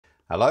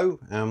Hello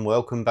and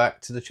welcome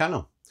back to the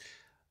channel.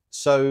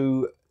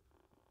 So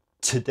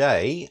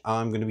today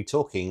I'm going to be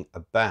talking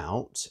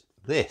about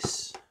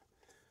this,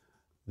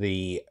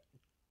 the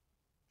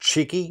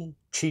CHIGEE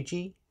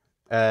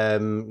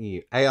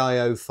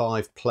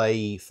AIO-5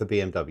 Play for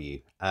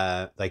BMW.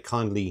 They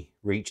kindly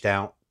reached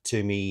out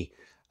to me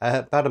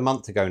about a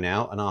month ago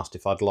now and asked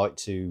if I'd like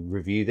to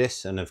review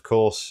this, and of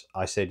course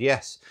I said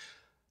yes.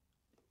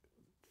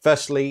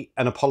 Firstly,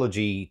 an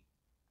apology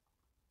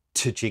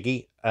to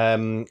CHIGEE.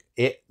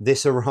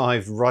 This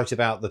arrived right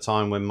about the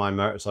time when my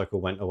motorcycle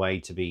went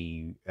away to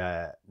be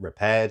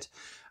repaired,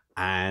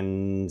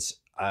 and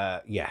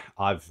yeah,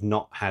 I've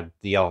not had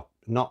the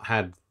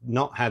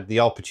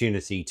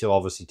opportunity to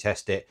obviously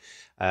test it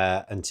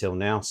until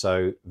now.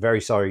 So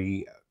very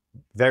sorry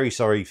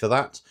for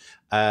that.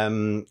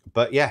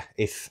 But yeah,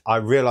 if I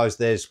realize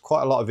there's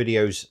quite a lot of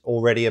videos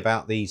already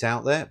about these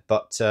out there,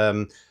 but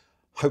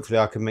hopefully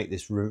I can make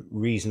this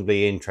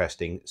reasonably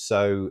interesting.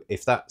 So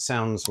if that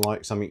sounds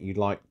like something you'd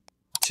like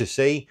to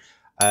see,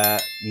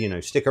 you know,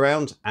 stick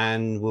around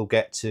and we'll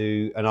get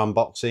to an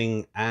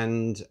unboxing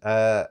and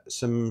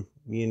some,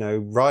 you know,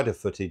 rider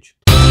footage.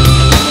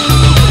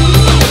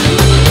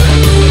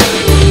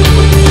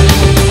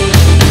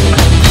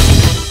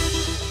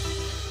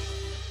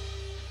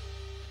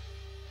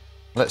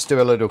 Let's do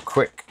a little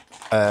quick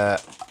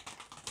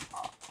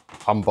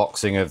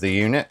unboxing of the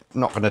unit.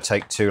 Not going to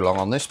take too long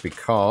on this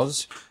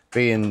because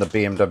being the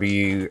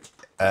BMW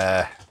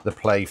the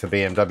Play for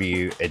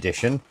BMW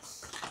edition,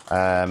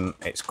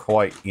 it's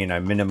quite, you know,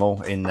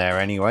 minimal in there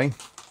anyway.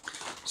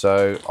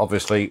 So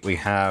obviously we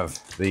have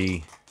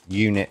the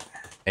unit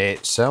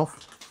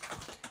itself,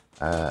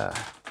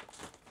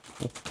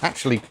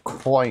 actually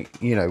quite,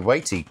 you know,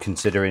 weighty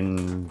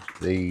considering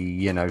the,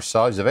 you know,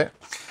 size of it.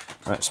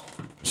 Let's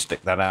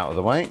stick that out of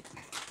the way.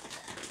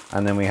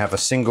 And then we have a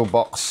single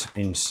box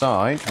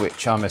inside,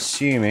 which I'm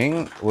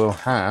assuming will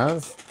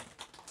have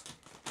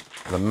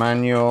the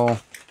manual.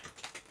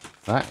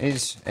 That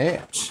is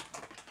it.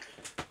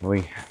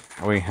 We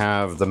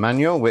have the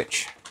manual,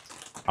 which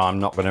I'm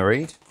not going to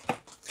read,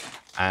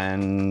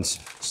 and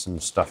some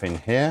stuff in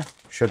here.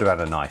 Should have had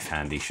a knife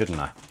handy, shouldn't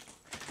I?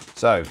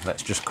 So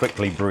let's just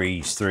quickly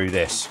breeze through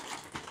this.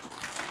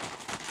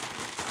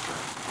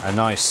 A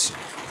nice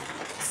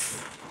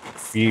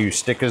few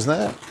stickers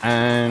there,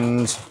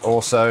 and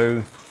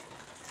also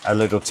a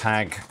little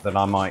tag that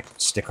I might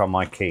stick on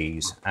my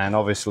keys, and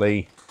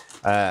obviously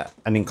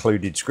an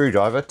included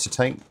screwdriver to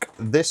take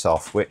this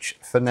off, which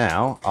for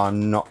now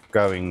I'm not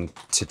going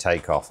to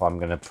take off. I'm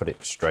going to put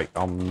it straight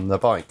on the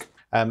bike.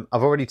 I've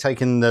already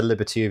taken the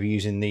liberty of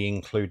using the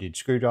included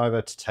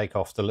screwdriver to take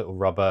off the little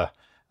rubber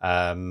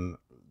grommet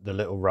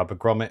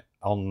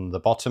on the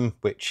bottom,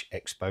 which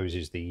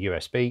exposes the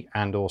USB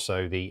and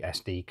also the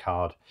SD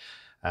card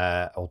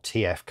or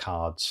TF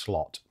card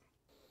slot.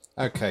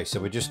 Okay, so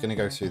we're just going to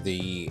go through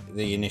the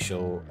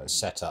initial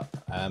setup.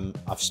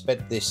 I've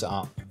sped this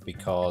up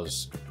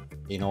because,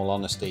 in all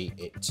honesty,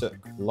 it took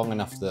long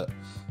enough that,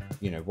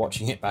 you know,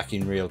 watching it back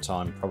in real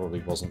time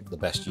probably wasn't the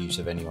best use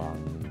of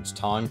anyone's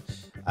time.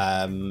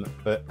 And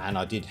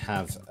I did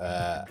have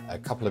a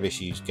couple of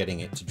issues getting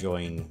it to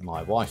join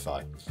my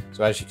Wi-Fi.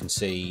 So as you can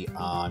see,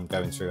 I'm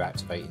going through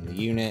activating the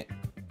unit,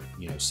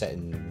 you know,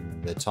 setting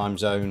the time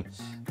zone.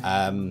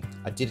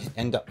 I did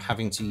end up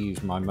having to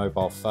use my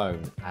mobile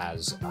phone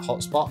as a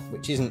hotspot,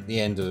 which isn't the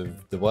end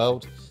of the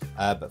world,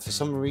 but for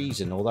some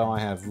reason, although I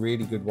have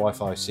really good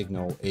Wi-Fi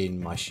signal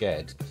in my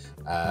shed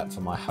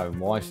for my home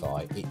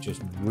Wi-Fi, it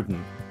just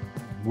wouldn't,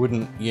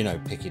 you know,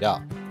 pick it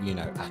up, you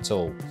know, at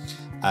all.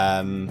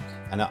 And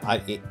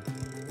it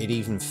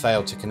even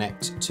failed to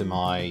connect to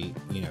my,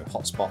 you know,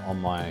 hotspot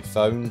on my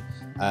phone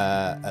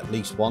at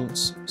least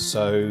once.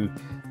 So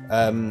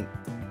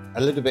a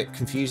little bit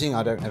confusing.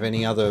 I don't have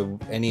any other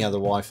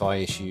Wi-Fi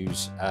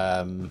issues,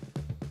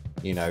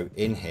 you know,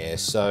 in here.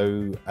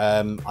 So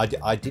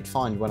I did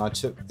find when I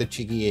took the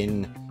CHIGEE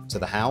in to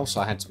the house,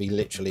 I had to be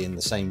literally in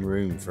the same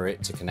room for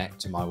it to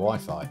connect to my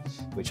Wi-Fi,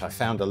 which I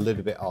found a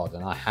little bit odd,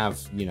 and I have,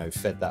 you know,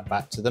 fed that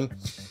back to them.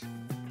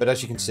 But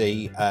as you can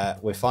see,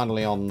 we're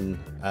finally on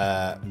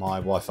my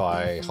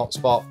Wi-Fi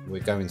hotspot.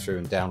 We're going through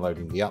and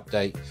downloading the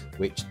update,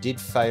 which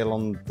did fail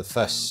on the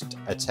first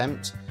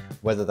attempt.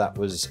 Whether that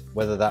was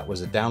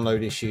a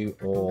download issue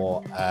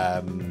or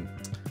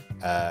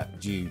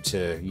due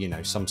to, you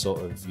know, some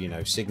sort of, you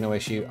know, signal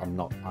issue, I'm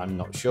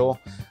not sure.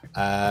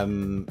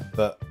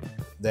 But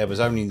there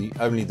was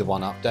only the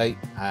one update,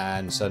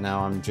 and so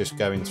now I'm just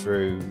going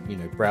through, you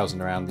know,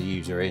 browsing around the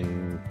user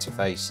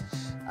interface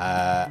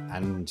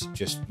and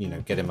just, you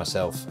know, getting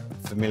myself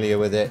familiar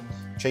with it,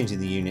 changing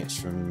the units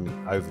from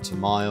over to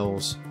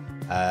miles,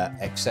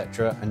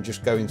 etc., and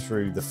just going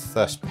through the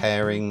first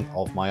pairing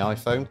of my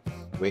iPhone,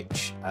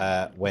 which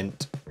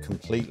went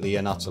completely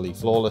and utterly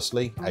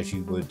flawlessly, as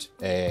you would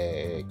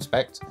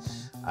expect.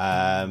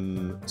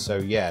 So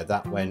yeah,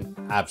 that went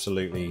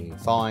absolutely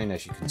fine.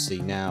 As you can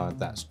see now,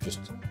 that's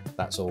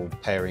all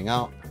pairing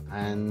up,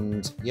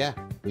 and yeah,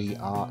 we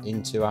are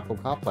into Apple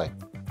CarPlay.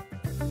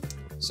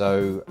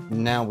 So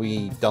now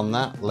we've done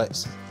that,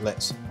 let's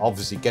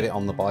obviously get it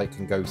on the bike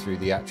and go through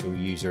the actual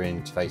user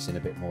interface in a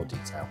bit more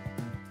detail.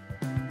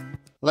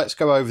 Let's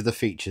go over the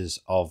features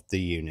of the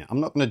unit. I'm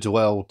not going to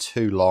dwell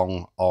too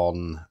long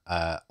on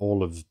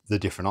all of the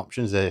different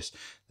options. There's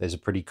a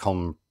pretty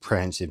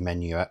comprehensive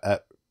menu,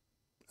 out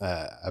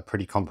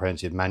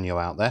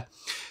there.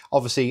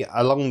 Obviously,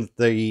 along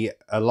the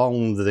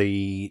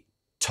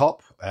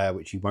top,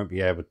 which you won't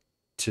be able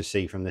to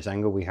see from this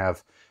angle, we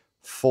have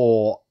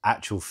 4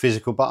 actual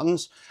physical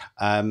buttons.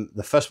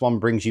 The first one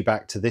brings you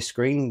back to this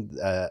screen,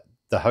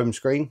 the home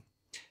screen.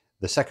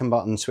 The second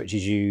button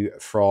switches you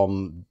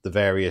from the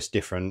various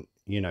different,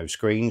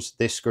 screens.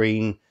 This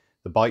screen,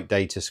 the bike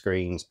data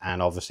screens,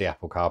 and obviously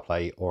Apple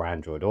CarPlay or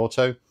Android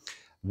Auto.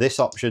 This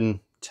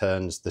option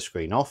turns the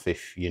screen off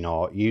if you're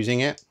not using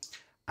it.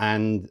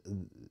 And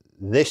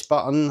this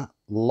button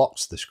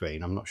locks the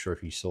screen. I'm not sure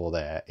if you saw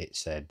there, it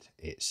said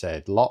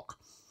lock.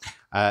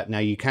 Now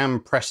you can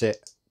press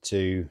it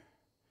to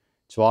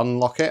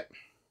unlock it,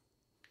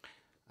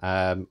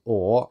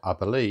 or I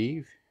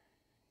believe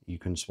you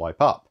can swipe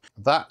up.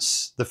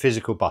 That's the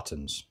physical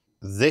buttons.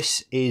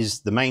 This is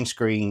the main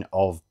screen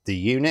of the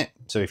unit.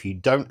 So if you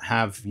don't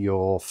have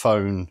your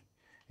phone,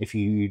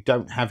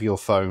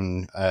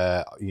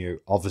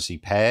 obviously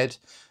paired,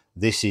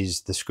 this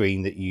is the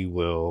screen that you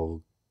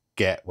will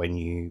get when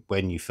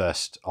you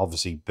first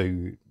obviously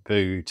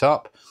boot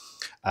up.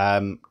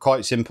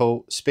 Quite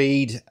simple: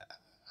 speed,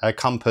 a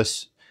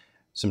compass,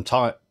 some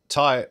tire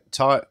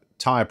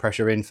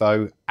pressure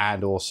info,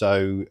 and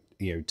also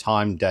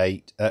time,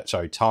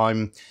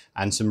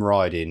 and some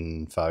ride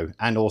info.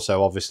 And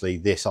also obviously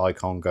this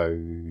icon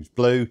goes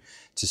blue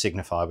to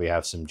signify we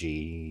have some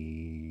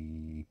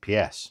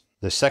GPS.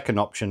 The second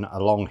option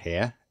along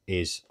here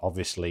is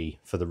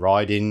obviously for the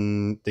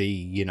riding,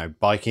 the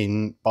bike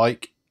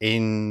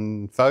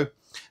info.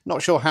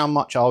 Not sure how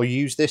much I'll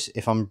use this,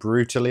 if I'm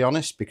brutally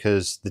honest,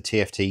 because the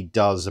TFT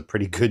does a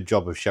pretty good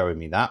job of showing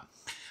me that.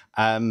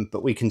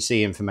 But we can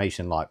see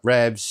information like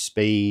revs,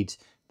 speed,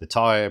 the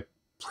tire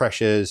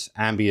pressures,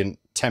 ambient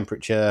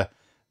temperature,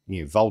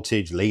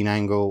 voltage, lean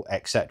angle,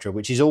 etc.,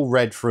 which is all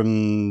read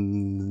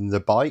from the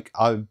bike,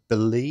 I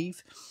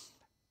believe,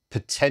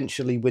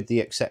 potentially with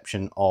the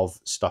exception of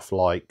stuff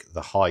like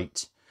the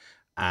height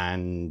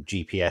and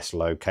GPS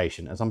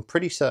location, as I'm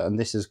pretty certain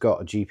this has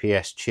got a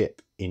GPS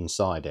chip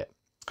inside it.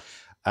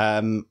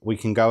 We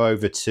can go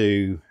over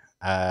to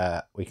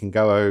the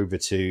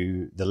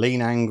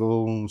lean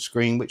angle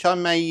screen, which I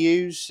may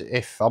use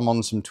if I'm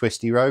on some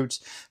twisty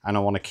roads and I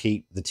want to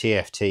keep the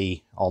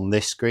TFT on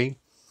this screen.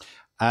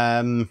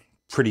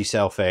 Pretty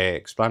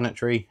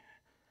self-explanatory.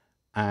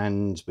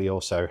 And we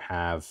also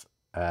have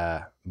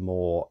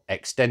more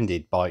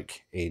extended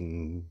bike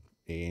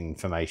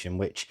information,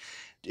 which,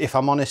 if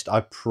I'm honest,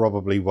 I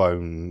probably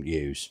won't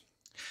use.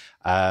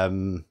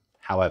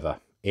 However,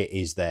 it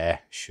is there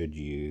should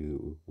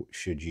you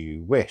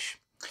wish.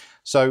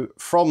 So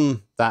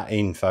from that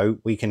info,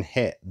 we can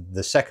hit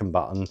the second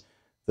button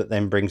that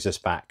then brings us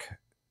back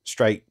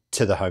straight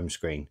to the home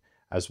screen,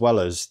 as well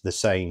as the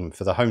same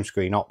for the home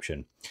screen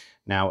option.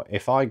 Now,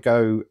 if I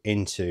go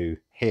into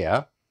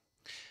here,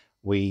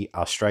 we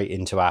are straight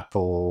into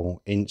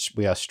Apple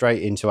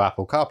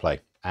CarPlay,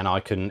 and I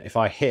can, if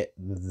I hit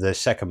the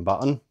second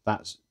button,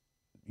 that's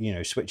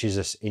switches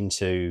us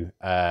into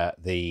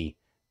the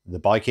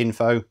bike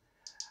info.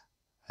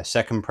 A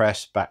second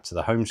press back to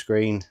the home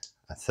screen.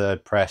 A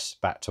third press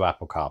back to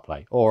Apple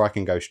CarPlay, or I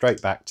can go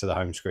straight back to the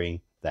home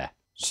screen there.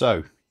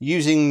 So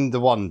using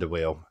the Wonder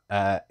Wheel,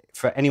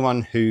 for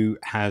anyone who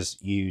has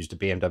used a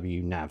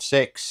BMW Nav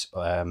 6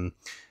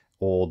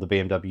 or the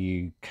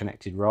BMW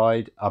Connected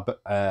Ride, I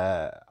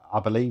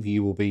believe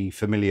you will be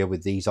familiar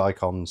with these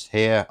icons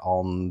here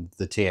on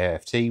the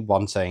TFT,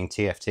 one saying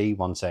TFT,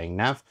 one saying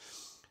Nav.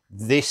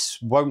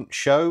 This won't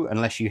show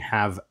unless you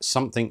have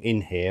something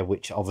in here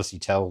which obviously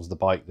tells the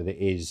bike that it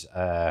is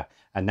a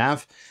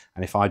nav.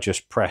 And if I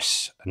just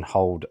press and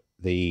hold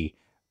the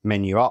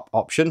menu up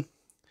option,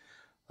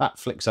 that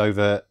flicks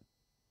over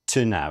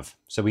to nav.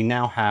 So we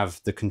now have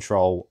the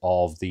control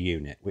of the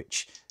unit,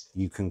 which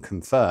you can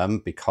confirm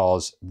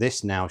because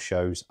this now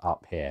shows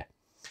up here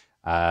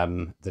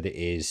that it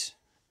is,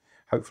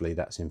 hopefully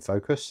that's in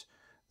focus,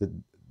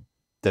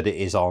 that it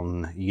is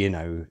on,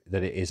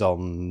 that it is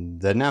on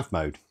the nav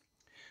mode.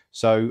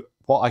 So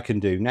what I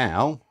can do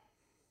now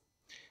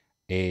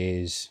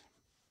is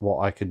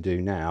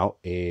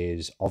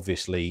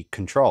obviously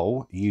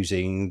control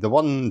using the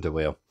Wonder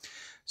Wheel.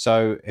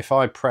 So if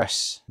I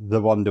press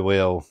the Wonder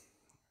Wheel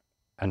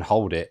and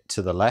hold it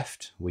to the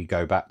left, we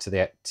go back to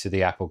the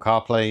Apple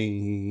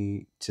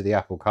CarPlay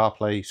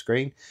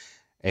screen.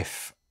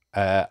 If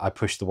I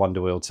push the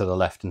Wonder Wheel to the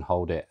left and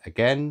hold it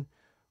again,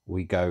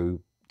 we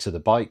go to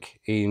the bike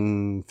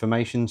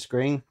information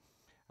screen.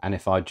 And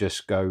if I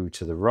just go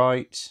to the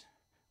right,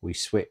 we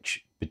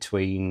switch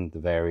between the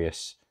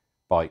various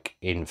bike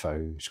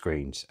info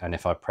screens. And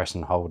if I press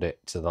and hold it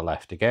to the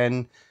left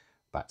again,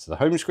 back to the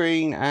home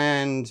screen,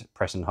 and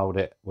press and hold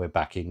it, we're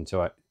back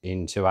into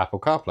Apple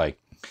CarPlay.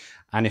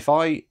 And if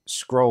I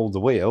scroll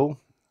the wheel,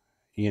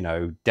 you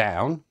know,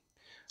 down,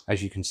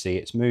 as you can see,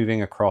 it's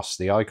moving across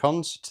the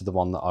icons to the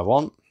one that I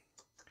want.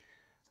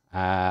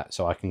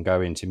 So I can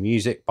go into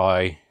music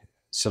by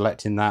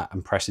selecting that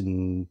and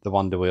pressing the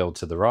wonder wheel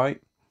to the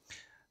right.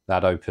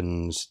 That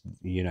opens,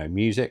 you know,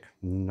 music.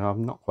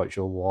 I'm not quite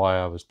sure why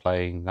I was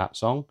playing that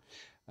song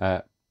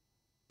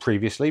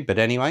previously, but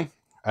anyway.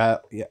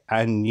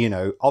 And, you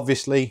know,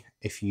 obviously,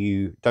 if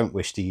you don't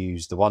wish to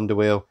use the wonder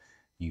wheel,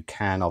 you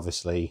can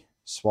obviously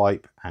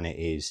swipe, and it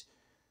is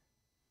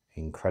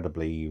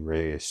incredibly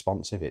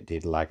responsive. It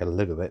did lag a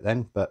little bit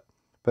then, but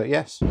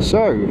yes.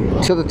 So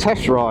to the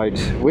test ride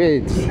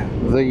with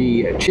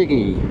the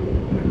CHIGEE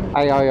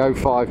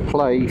AIO-5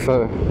 Play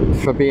for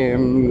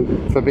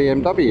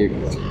BMW.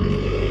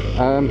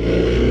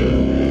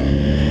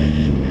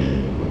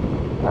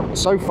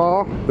 So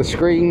far the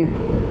screen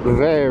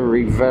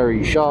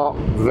very sharp,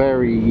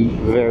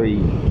 very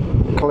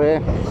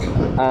clear,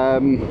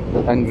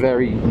 and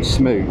very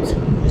smooth.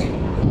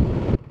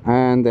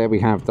 And there we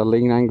have the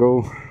lean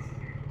angle.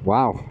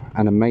 Wow,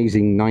 an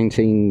amazing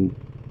 19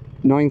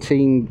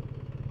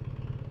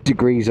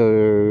 degrees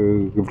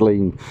of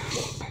lean.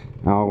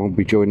 I'll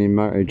be joining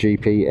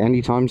MotoGP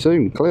anytime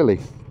soon, clearly.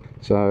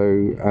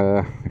 So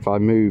if I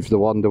move the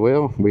wonder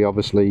wheel, we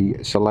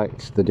obviously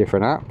select the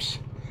different apps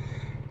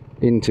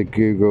into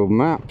Google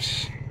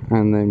Maps,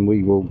 and then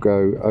we will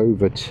go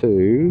over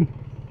to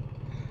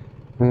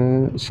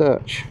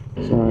search.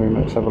 So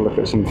let's have a look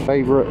at some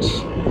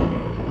favourites.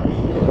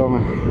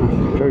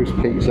 Joe's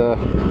Pizza,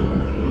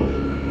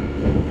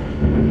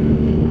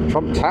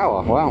 Trump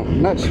Tower. Wow,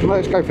 let's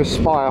go for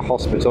Spire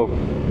Hospital.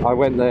 I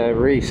went there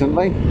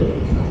recently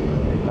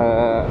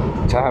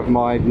to have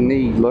my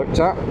knee looked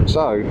at.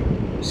 So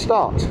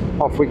start,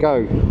 off we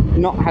go.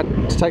 Not had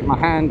to take my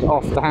hand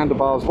off the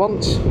handlebars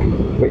once,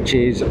 which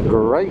is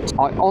great.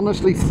 I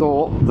honestly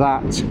thought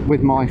that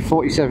with my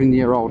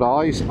 47-year-old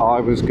eyes I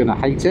was gonna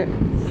hate it.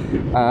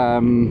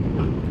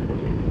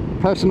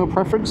 Personal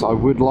preference, I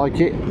would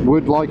like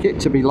it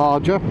to be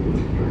larger,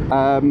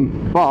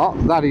 but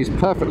that is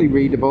perfectly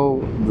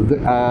readable.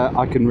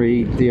 I can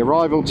read the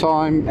arrival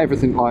time,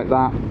 everything like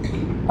that.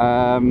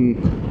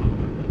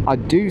 I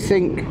do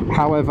think,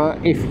 however,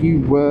 if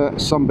you were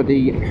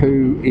somebody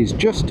who is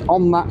just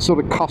on that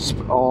sort of cusp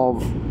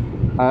of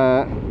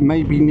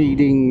maybe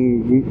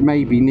needing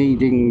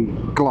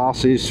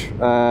glasses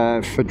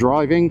for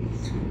driving,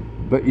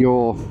 but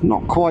you're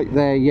not quite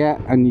there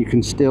yet and you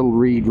can still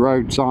read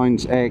road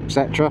signs,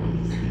 etc.,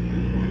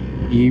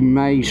 you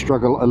may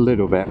struggle a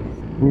little bit.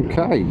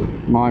 Okay,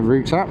 my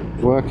route app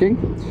working.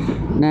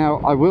 Now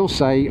I will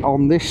say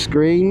on this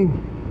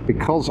screen,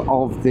 because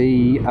of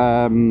the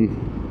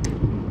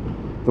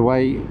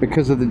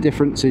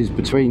differences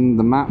between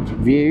the map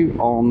view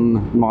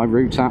on my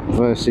route app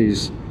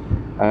versus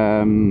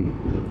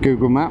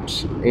Google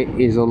Maps, it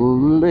is a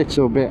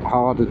little bit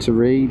harder to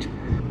read.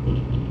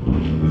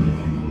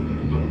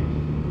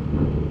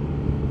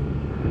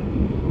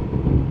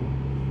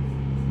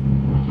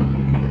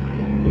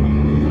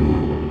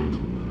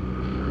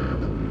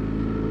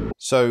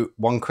 So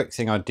one quick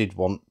thing I did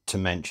want to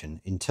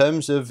mention in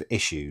terms of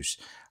issues,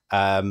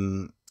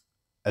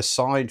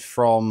 aside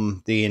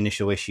from the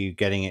initial issue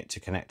getting it to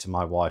connect to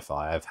my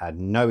Wi-Fi, I've had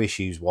no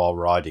issues while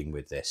riding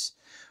with this.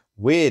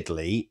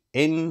 Weirdly,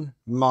 in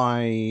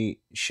my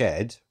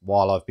shed,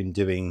 while I've been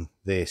doing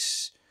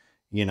this,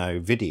 you know,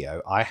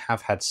 video, I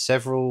have had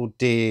several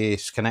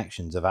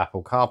disconnections of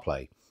Apple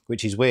CarPlay,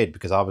 which is weird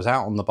because I was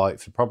out on the bike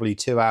for probably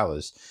 2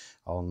 hours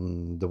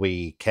on the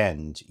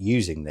weekend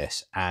using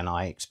this, and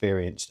I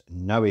experienced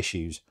no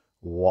issues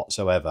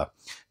whatsoever.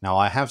 Now,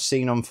 I have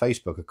seen on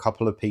Facebook a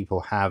couple of people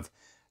have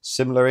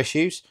similar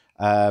issues,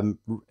 and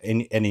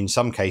in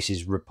some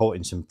cases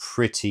reporting some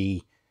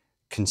pretty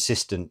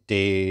consistent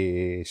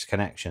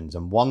disconnections.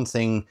 And one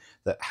thing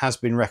that has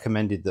been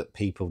recommended that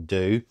people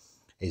do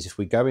is, if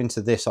we go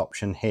into this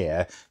option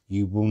here,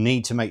 you will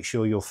need to make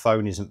sure your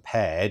phone isn't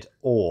paired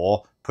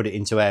or put it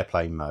into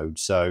airplane mode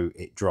so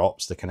it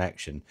drops the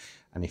connection.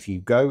 And if you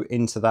go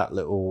into that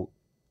little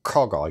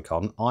cog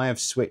icon, I have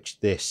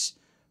switched this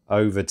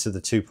over to the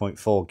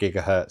 2.4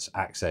 gigahertz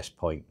access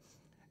point.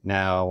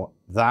 Now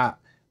that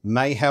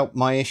may help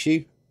my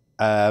issue.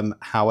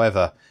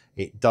 However,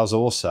 it does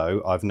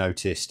also, I've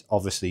noticed,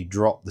 obviously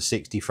drop the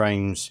 60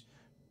 frames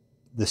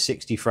a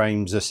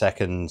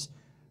second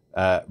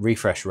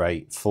refresh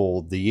rate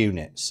for the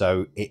unit.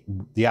 So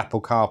the Apple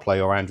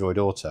CarPlay or Android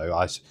Auto,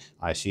 I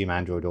assume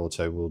Android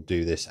Auto will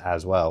do this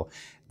as well,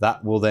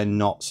 that will then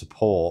not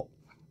support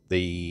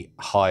the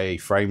high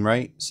frame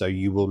rate, so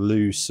you will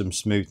lose some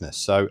smoothness.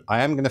 So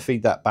I am going to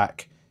feed that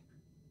back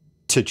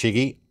to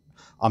CHIGEE.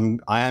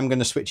 I am going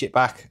to switch it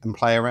back and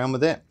play around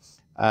with it,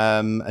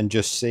 and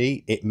just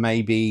see. It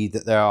may be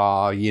that there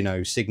are, you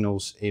know,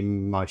 signals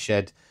in my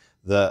shed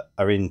that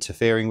are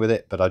interfering with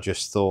it, but I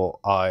just thought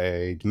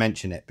I'd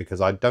mention it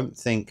because I don't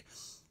think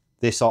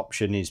this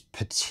option is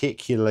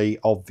particularly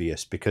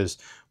obvious, because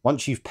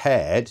once you've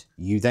paired,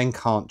 you then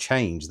can't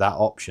change that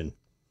option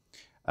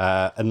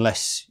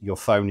unless your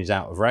phone is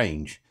out of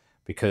range,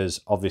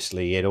 because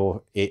obviously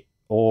it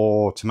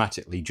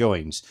automatically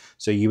joins.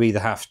 So you either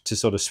have to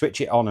sort of switch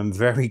it on and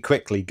very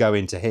quickly go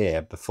into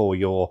here before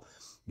your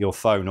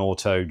phone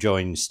auto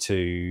joins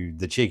to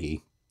the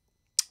CHIGEE.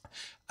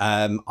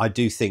 I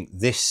do think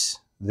this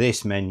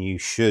menu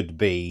should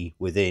be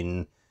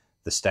within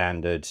the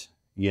standard,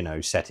 you know,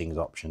 settings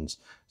options.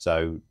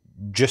 So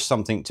just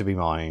something to be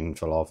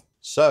mindful of.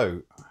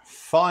 So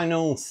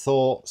final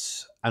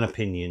thoughts and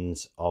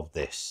opinions of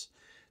this.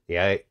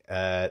 The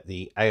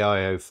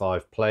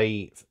AIO-5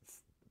 Play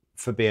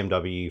for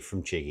BMW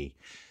from CHIGEE.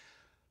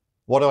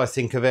 What do I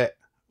think of it?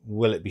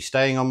 Will it be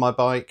staying on my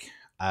bike?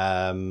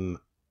 My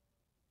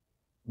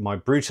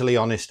brutally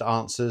honest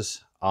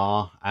answers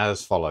are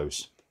as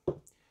follows.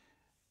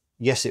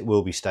 Yes, it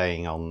will be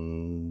staying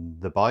on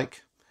the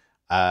bike.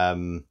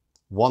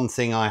 One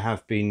thing I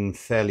have been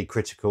fairly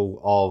critical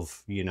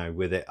of, you know,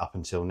 with it up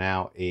until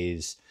now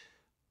is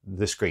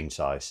the screen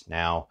size.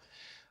 Now,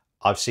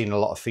 I've seen a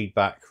lot of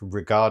feedback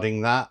regarding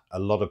that. A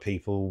lot of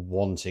people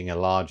wanting a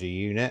larger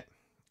unit.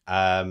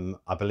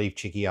 I believe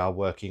CHIGEE are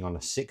working on a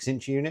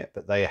 6-inch unit,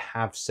 but they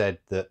have said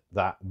that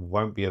that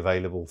won't be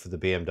available for the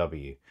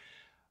BMW.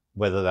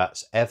 Whether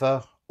that's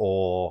ever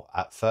or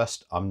at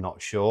first, I'm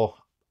not sure.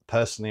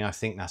 Personally, I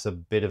think that's a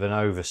bit of an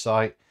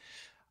oversight.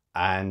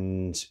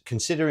 And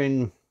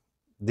considering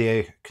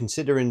the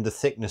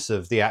thickness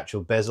of the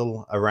actual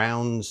bezel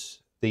around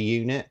the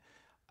unit,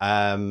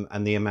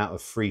 and the amount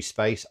of free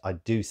space, I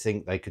do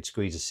think they could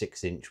squeeze a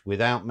 6-inch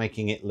without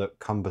making it look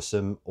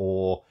cumbersome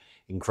or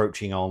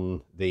encroaching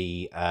on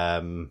the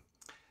actual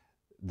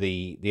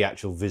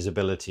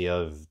visibility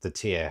of the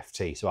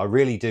TFT. So I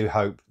really do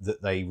hope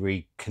that they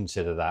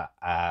reconsider that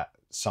at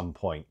some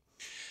point.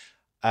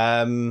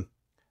 Why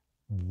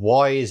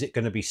is it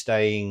going to be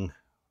staying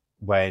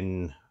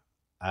when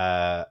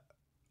I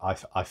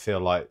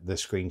feel like the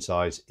screen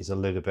size is a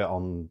little bit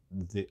on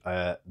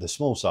the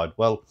small side?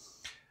 Well,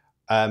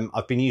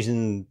 I've been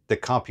using the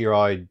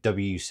CarPlay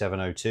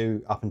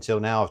W702 up until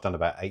now. I've done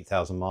about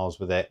 8,000 miles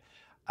with it.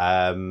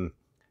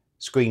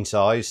 Screen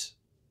size,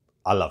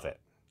 I love it.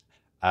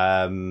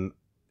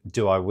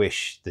 Do I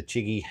wish the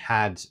CHIGEE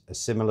had a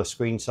similar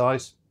screen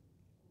size?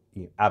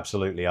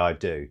 Absolutely, I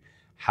do.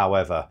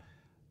 However,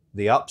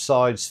 the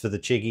upsides for the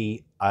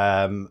CHIGEE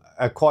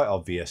are quite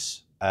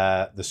obvious.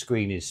 The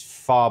screen is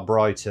far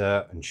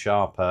brighter and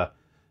sharper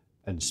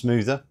and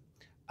smoother.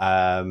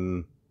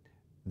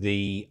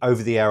 The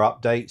over-the-air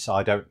updates,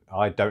 I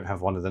don't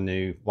have one of the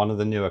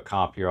newer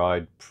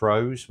CarPlay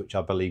Pros, which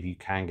I believe you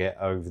can get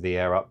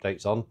over-the-air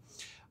updates on.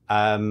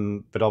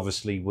 But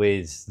obviously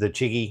with the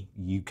CHIGEE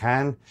you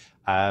can,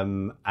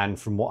 and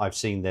from what I've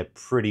seen, they're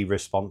pretty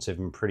responsive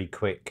and pretty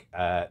quick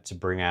to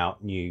bring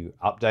out new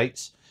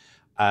updates.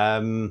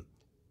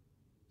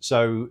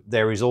 So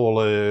there is all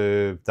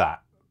of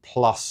that,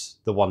 plus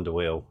the Wonder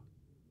Wheel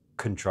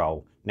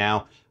control.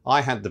 Now,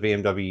 I had the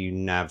BMW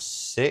Nav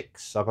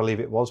 6, I believe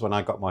it was, when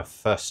I got my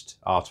first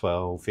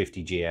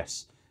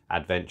R1300GS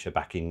adventure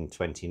back in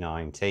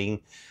 2019.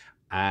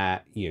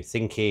 You know,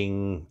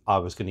 thinking I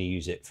was going to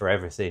use it for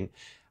everything.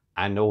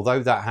 And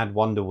although that had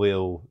Wonder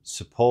Wheel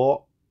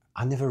support,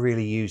 I never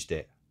really used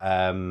it.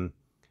 I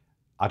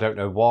don't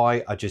know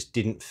why. I just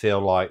didn't feel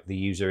like the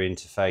user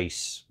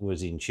interface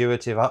was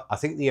intuitive. I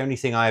think the only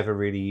thing I ever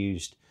really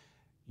used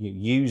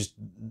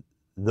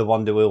the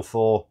Wonder Wheel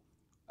for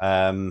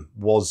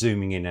was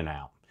zooming in and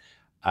out.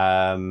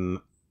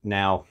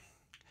 Now,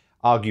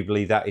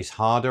 arguably that is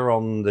harder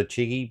on the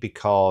CHIGEE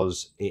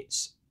because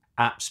it's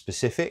app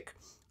specific.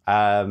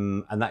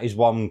 And that is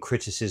one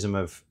criticism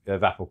of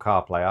Apple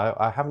CarPlay.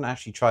 I haven't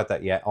actually tried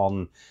that yet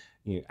on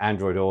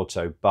Android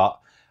Auto, but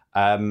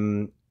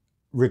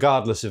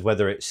regardless of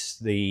whether it's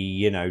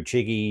the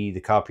CHIGEE, the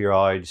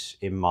CarPlay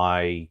in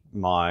my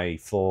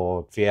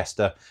Ford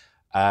Fiesta,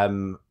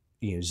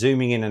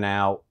 zooming in and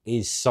out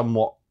is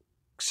somewhat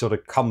sort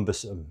of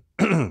cumbersome.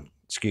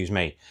 Excuse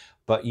me,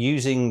 but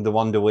using the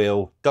Wonder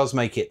Wheel does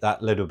make it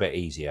that little bit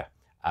easier.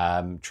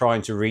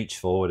 Trying to reach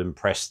forward and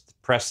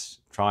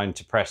trying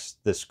to press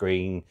the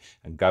screen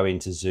and go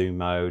into zoom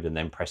mode and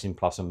then pressing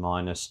plus and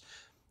minus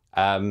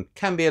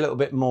can be a little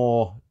bit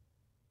more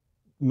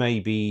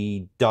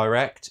maybe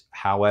direct.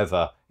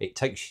 However, it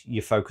takes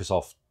your focus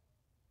off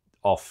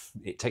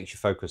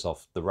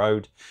the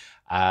road,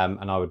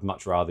 and I would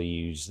much rather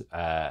use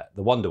the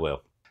Wonder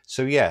Wheel.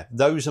 So yeah,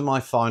 those are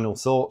my final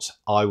thoughts.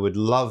 I would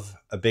love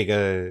a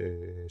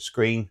bigger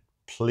screen.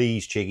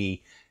 Please,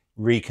 CHIGEE,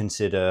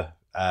 reconsider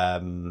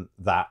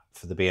that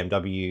for the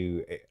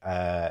BMW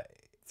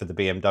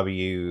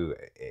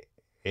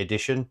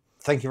edition.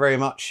 Thank you very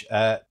much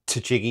to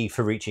CHIGEE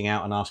for reaching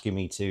out and asking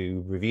me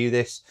to review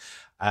this.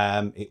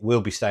 It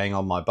will be staying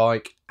on my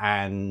bike,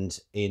 and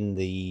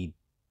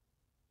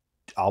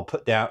I'll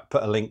put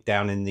a link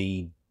down in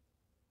the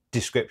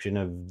description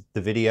of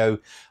the video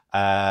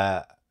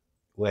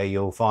where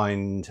you'll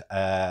find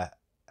a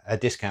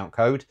discount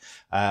code.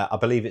 I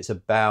believe it's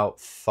about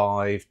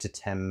 5 to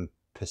 10%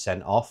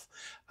 off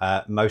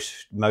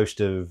most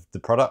of the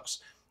products.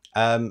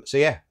 So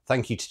yeah,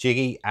 thank you to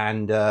CHIGEE,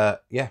 and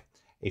yeah,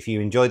 if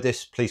you enjoyed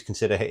this, please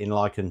consider hitting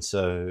like and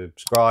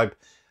subscribe.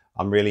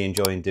 I'm really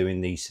enjoying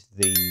doing these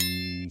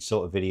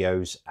sort of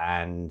videos,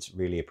 and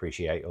really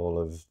appreciate all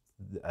of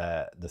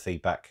the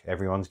feedback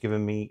everyone's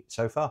given me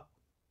so far.